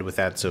happened with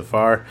that so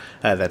far.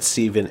 That's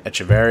Steven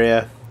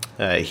Echeverria.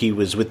 He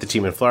was with the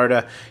team in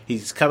Florida.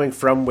 He's coming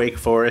from Wake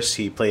Forest.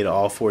 He played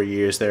all 4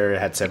 years there,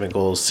 had 7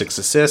 goals, 6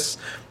 assists.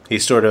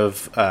 He's sort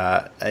of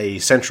a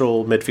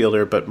central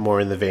midfielder, but more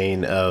in the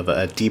vein of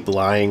a deep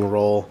lying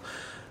role.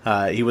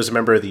 He was a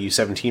member of the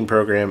U17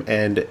 program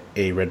and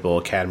a Red Bull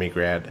Academy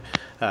grad.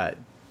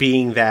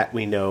 Being that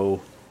we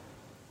know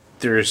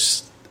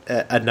there's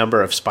a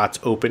number of spots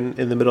open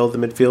in the middle of the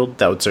midfield,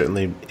 that would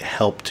certainly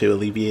help to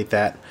alleviate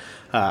that.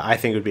 I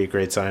think it would be a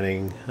great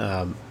signing.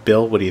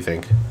 Bill, what do you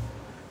think?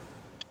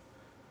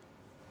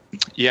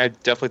 Yeah, I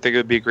definitely think it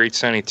would be a great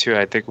signing too.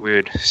 I think we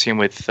would see him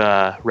with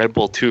Red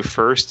Bull 2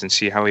 first and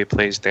see how he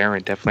plays there,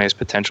 and definitely has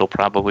potential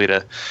probably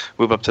to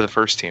move up to the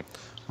first team.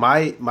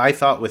 My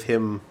thought with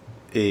him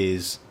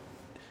is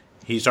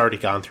he's already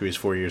gone through his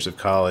 4 years of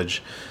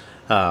college.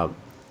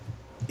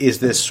 is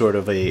this sort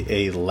of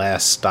a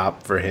last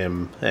stop for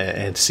him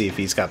and see if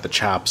he's got the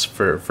chops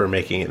for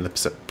making it in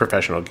the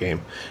professional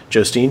game?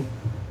 Justine?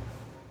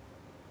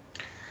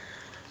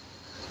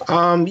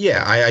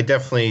 Yeah, I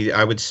definitely,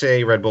 I would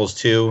say Red Bulls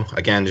 2,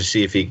 again, just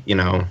see if he,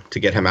 to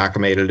get him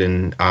acclimated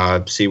and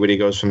see what he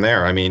goes from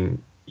there. I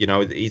mean,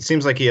 it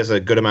seems like he has a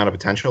good amount of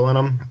potential in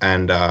him.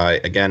 And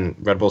again,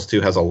 Red Bulls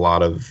 2 has a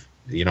lot of,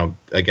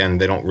 again,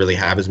 they don't really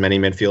have as many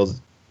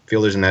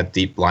fielders in that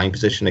deep lying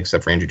position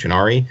except for Andrew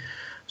Tinari.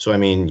 So, I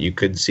mean, you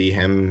could see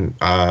him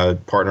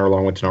partner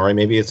along with Tinari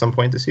maybe at some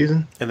point this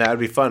season. And that would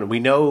be fun. We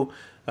know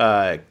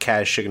Kaz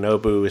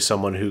Shigenobu is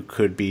someone who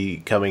could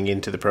be coming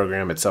into the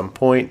program at some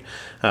point.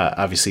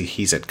 Obviously,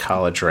 he's at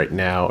college right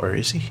now. Or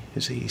is he?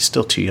 Is he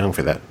still too young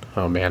for that?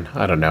 Oh, man.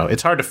 I don't know.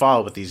 It's hard to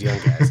follow with these young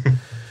guys.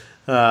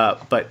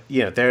 But,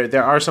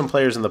 there are some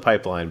players in the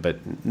pipeline,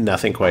 but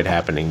nothing quite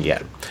happening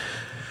yet.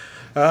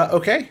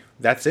 Okay,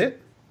 that's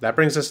it. That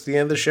brings us to the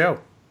end of the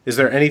show. Is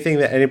there anything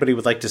that anybody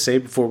would like to say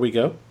before we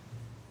go?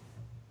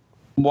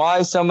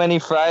 Why so many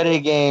Friday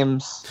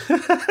games?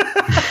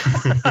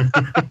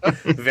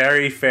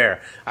 Very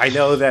fair. I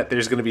know that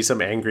there's going to be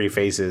some angry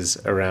faces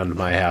around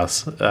my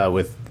house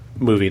with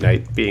movie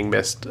night being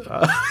missed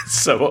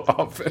so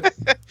often.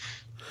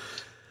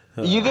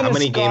 You gonna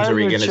starve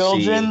your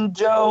children,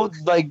 Joe,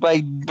 like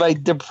by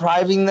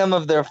depriving them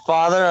of their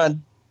father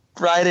on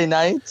Friday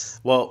nights?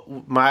 Well,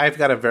 I've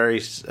got a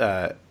very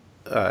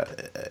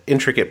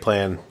intricate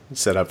plan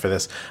set up for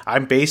this.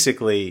 I'm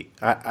basically,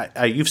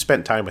 you've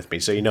spent time with me,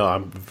 so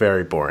I'm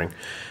very boring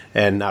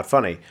and not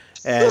funny.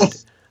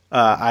 And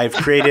I've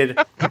created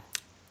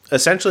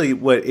essentially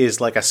what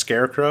is like a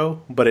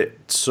scarecrow, but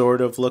it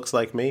sort of looks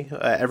like me.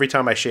 Every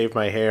time I shave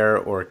my hair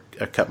or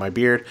cut my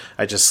beard,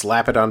 I just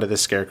slap it onto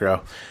this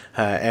scarecrow.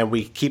 And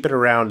we keep it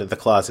around in the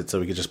closet so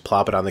we can just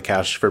plop it on the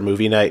couch for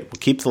movie night. We'll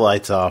keep the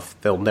lights off.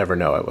 They'll never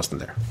know I wasn't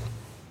there.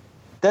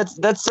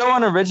 That's so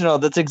unoriginal.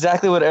 That's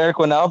exactly what Eric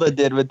Winalda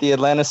did with the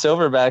Atlanta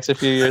Silverbacks a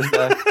few years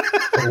back.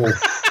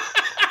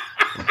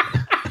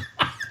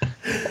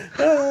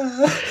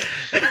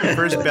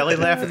 First belly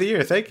laugh of the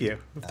year. Thank you.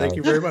 Thank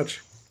you very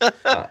much.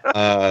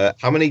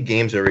 How many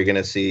games are we going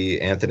to see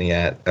Anthony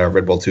at?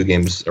 Red Bull 2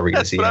 games are we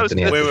going to see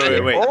Anthony at?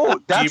 Wait. Oh,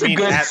 that's a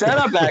good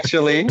setup,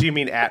 actually. Do you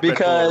mean at Red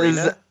Bull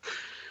Arena?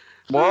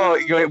 Well,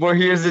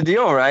 here's the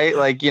deal, right?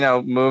 Like,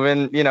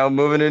 moving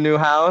to a new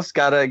house,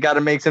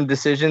 gotta make some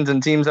decisions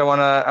and teams I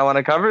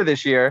wanna cover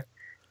this year.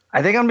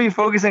 I think I'm gonna be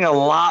focusing a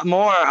lot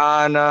more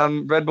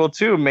on Red Bull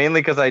 2,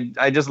 mainly because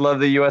I just love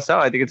the USL.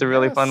 I think it's a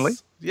really fun league.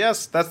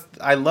 Yes,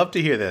 I love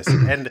to hear this.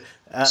 And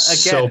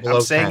again,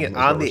 I'm saying it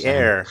on the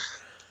air.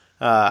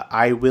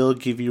 I will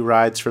give you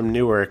rides from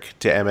Newark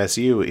to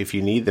MSU if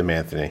you need them,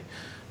 Anthony.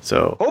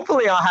 So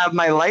hopefully I'll have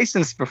my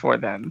license before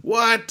then.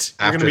 What?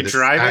 You're gonna be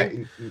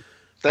driving?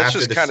 That's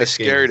just kind of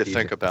scary to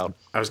think about.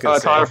 I was going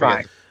to say,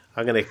 horrifying.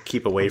 I'm going to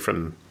keep away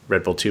from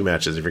Red Bull 2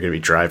 matches if you're going to be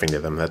driving to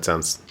them. That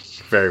sounds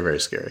very, very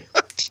scary.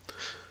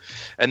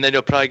 And then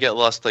you'll probably get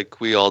lost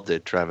like we all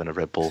did driving to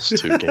Red Bulls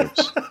 2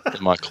 games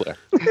in Montclair.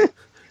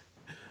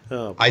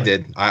 Oh, I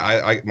did.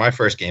 I my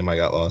first game I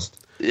got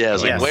lost. Yeah, I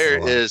was like, where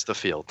is the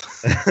field?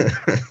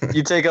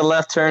 You take a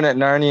left turn at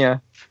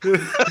Narnia.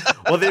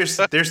 Well, there's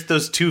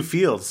those two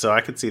fields, so I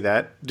could see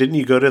that. Didn't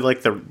you go to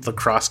like the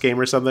lacrosse game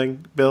or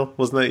something, Bill?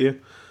 Wasn't that you?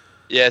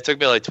 Yeah, it took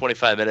me like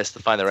 25 minutes to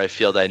find the right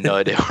field. I had no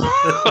idea.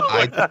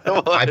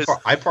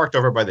 I parked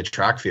over by the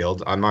track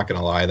field. I'm not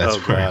going to lie. That's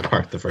where I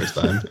parked the first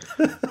time.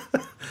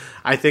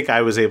 I think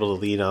I was able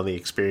to lean on the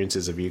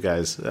experiences of you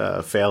guys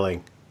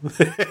failing.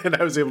 And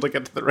I was able to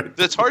get to the right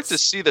place. It's hard to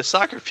see the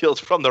soccer field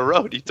from the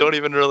road. You don't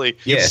even really...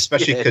 Yeah,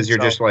 especially because you're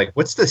just like,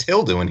 what's this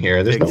hill doing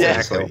here? There's no way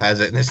this hill has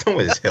it. There's no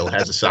way this hill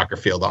has a soccer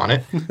field on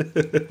it.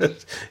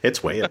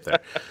 It's way up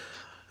there.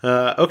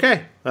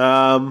 Okay.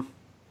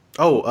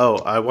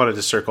 I wanted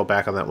to circle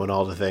back on that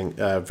Winalda thing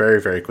very,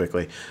 very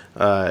quickly.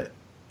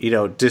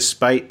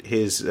 Despite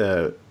his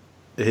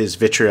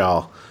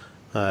vitriol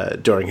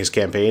during his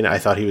campaign, I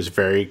thought he was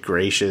very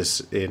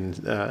gracious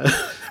in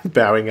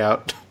bowing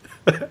out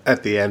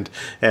at the end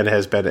and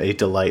has been a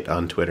delight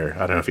on Twitter.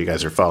 I don't know if you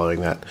guys are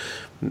following that.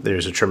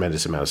 There's a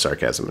tremendous amount of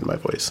sarcasm in my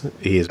voice.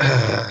 He is.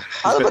 I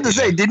was about to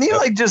say, didn't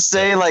he just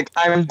say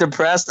I'm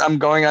depressed, I'm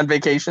going on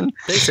vacation?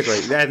 Basically,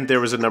 and there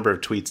was a number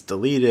of tweets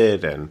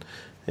deleted, and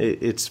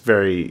it's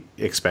very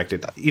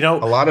expected. A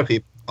lot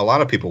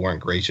of people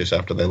weren't gracious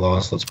after they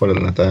lost. Let's put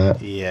it at that.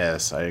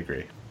 Yes, I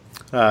agree.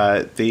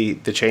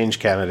 The change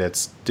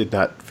candidates did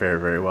not fare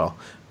very well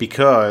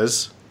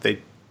because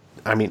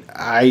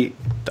I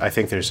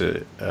think there's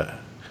a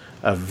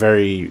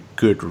very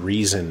good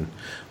reason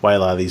why a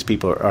lot of these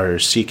people are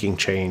seeking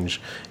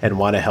change and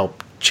want to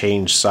help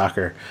change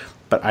soccer,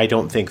 but I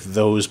don't think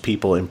those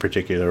people in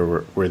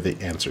particular were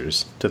the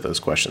answers to those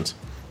questions.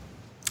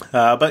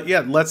 But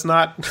yeah, let's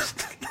not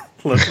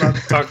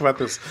talk about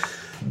this.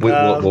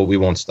 We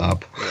won't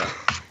stop. Yeah.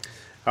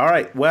 All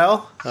right.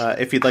 Well,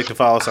 if you'd like to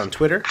follow us on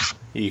Twitter,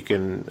 you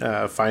can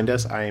find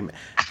us. I'm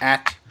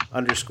at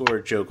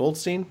 _Joe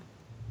Goldstein.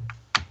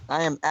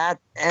 I am at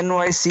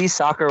NYC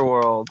Soccer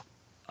World.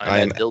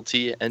 I'm at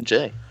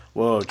LTNJ.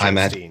 Whoa,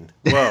 Justine.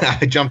 Whoa.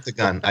 I jumped the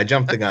gun.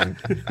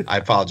 I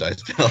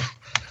apologize, Bill.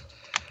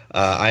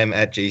 I am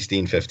at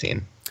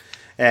JSteen15.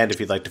 And if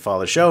you'd like to follow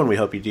the show, and we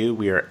hope you do,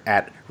 we are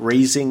at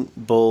Raising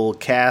Bull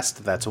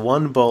Cast. That's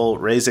one bull,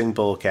 Raising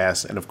Bull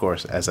Cast. And of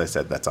course, as I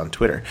said, that's on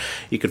Twitter.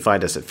 You can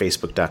find us at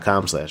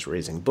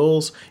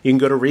facebook.com/raisingbulls. You can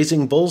go to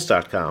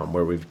raisingbulls.com,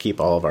 where we keep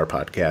all of our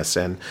podcasts.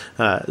 And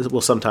we'll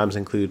sometimes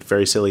include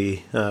very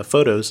silly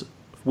photos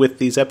with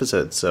these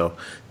episodes. So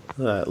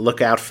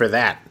look out for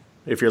that.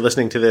 If you're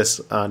listening to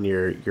this on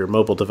your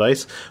mobile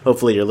device,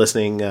 hopefully you're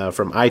listening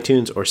from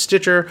iTunes or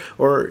Stitcher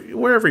or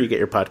wherever you get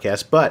your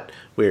podcasts. But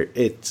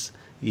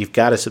you've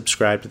got to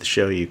subscribe to the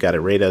show. You've got to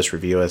rate us,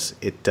 review us.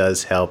 It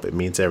does help. It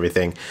means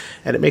everything.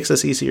 And it makes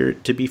us easier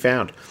to be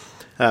found.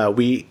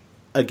 We,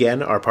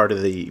 again, are part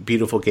of the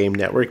Beautiful Game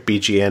Network,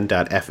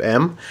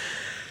 BGN.FM.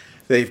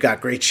 They've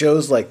got great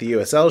shows like the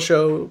USL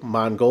show,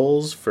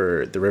 Mongols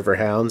for the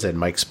Riverhounds, and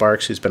Mike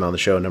Sparks, who's been on the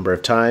show a number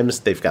of times.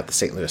 They've got the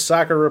St. Louis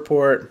Soccer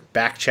Report,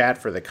 Back Chat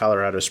for the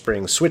Colorado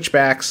Springs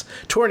Switchbacks,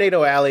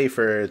 Tornado Alley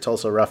for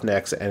Tulsa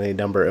Roughnecks, and a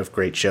number of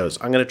great shows.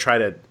 I'm going to try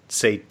to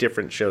say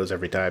different shows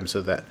every time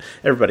so that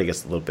everybody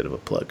gets a little bit of a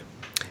plug.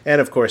 And,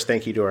 of course,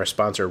 thank you to our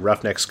sponsor,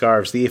 Roughneck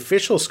Scarves, the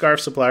official scarf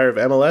supplier of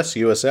MLS,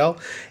 USL,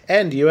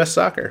 and US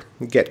Soccer.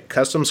 Get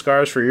custom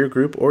scarves for your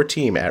group or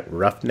team at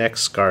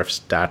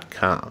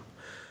roughneckscarves.com.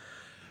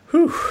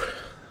 Whew.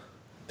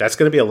 That's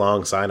going to be a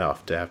long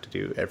sign-off to have to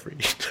do every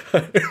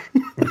time.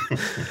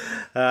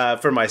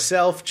 For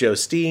myself, Joe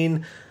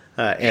Steen,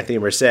 Anthony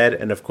Merced,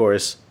 and, of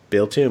course,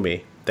 Bill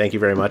Toomey, thank you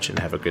very much and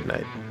have a good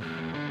night.